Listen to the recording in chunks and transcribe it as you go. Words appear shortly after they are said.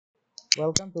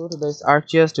Welcome to today's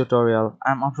ArcGIS tutorial.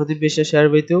 I'm Afrodip Bisha share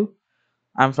with you.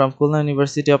 I'm from Kulna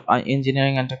University of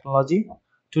Engineering and Technology.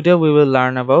 Today we will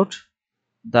learn about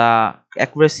the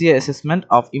accuracy assessment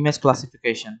of image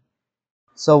classification.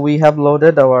 So we have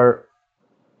loaded our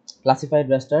classified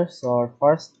raster. So our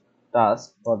first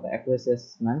task for the accuracy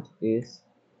assessment is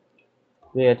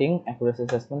creating accuracy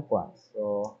assessment points.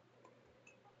 So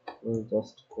we'll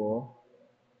just go,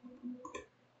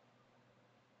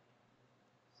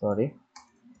 sorry.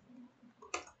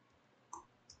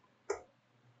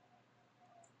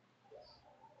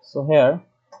 So here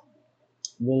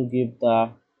we'll give the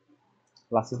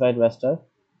classified raster,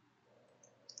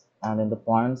 and in the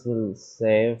points we'll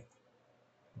save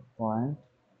point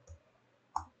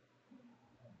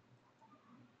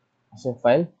shape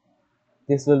file.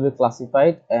 This will be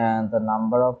classified and the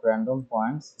number of random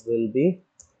points will be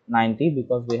 90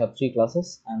 because we have three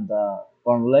classes and the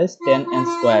formula is 10 n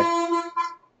squared.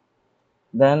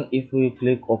 Then if we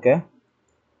click OK,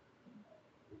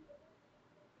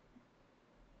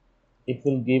 it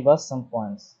will give us some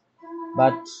points,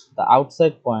 but the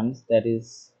outside points that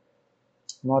is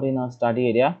not in our study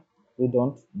area, we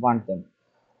don't want them.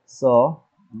 So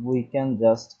we can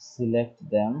just select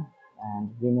them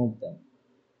and remove them.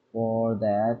 For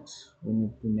that we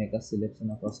need to make a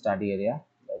selection of our study area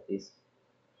like this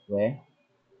way.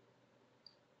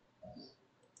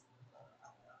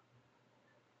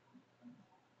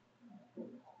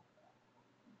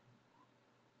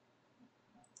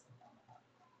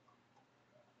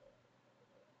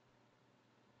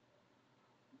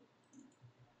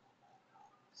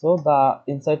 So the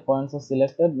inside points are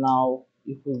selected. Now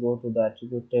if we go to the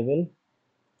attribute table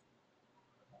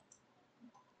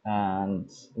and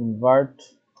invert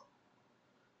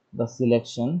the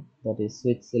selection, that is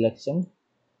switch selection,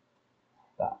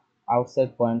 the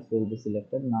outside points will be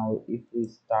selected. Now if we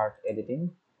start editing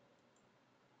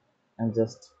and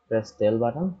just press tail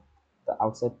button, the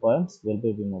outside points will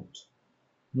be removed.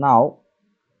 Now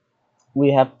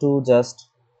we have to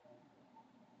just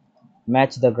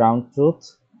match the ground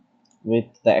truth with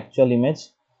the actual image.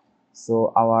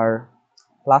 So our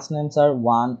class names are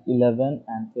 1, 11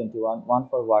 and 21. 1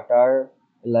 for water,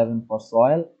 11 for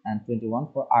soil and 21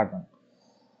 for urban.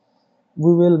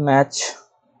 We will match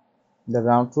the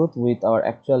ground truth with our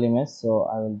actual image. So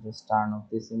I will just turn off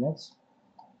this image,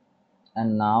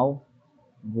 and now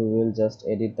we will just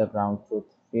edit the ground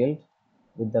truth field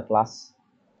with the class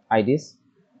IDs.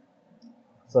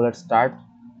 So let's start.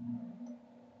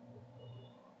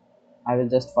 I will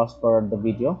just fast forward the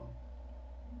video.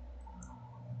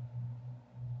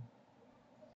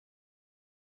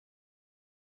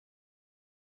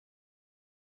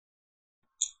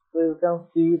 So you can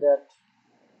see that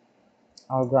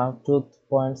our ground truth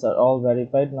points are all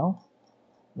verified now.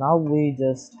 Now we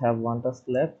just have one task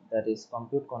left, that is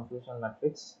compute confusion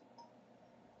matrix.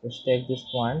 Just take this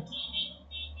point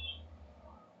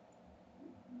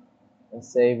and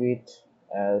save it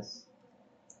as,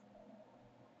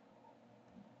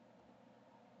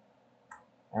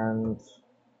 and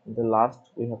the last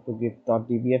we have to give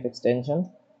 .dbf extension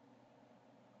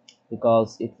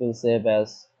because it will save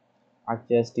as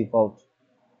ArcGIS default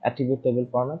attribute table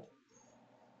format.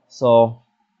 So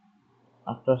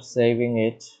after saving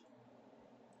it,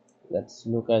 let's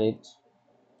look at it.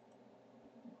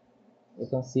 You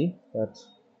can see that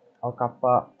our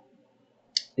kappa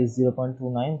is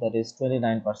 0.29, that is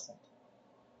 29%.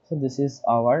 So this is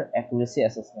our accuracy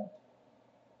assessment.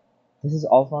 This is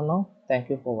all for now. Thank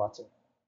you for watching.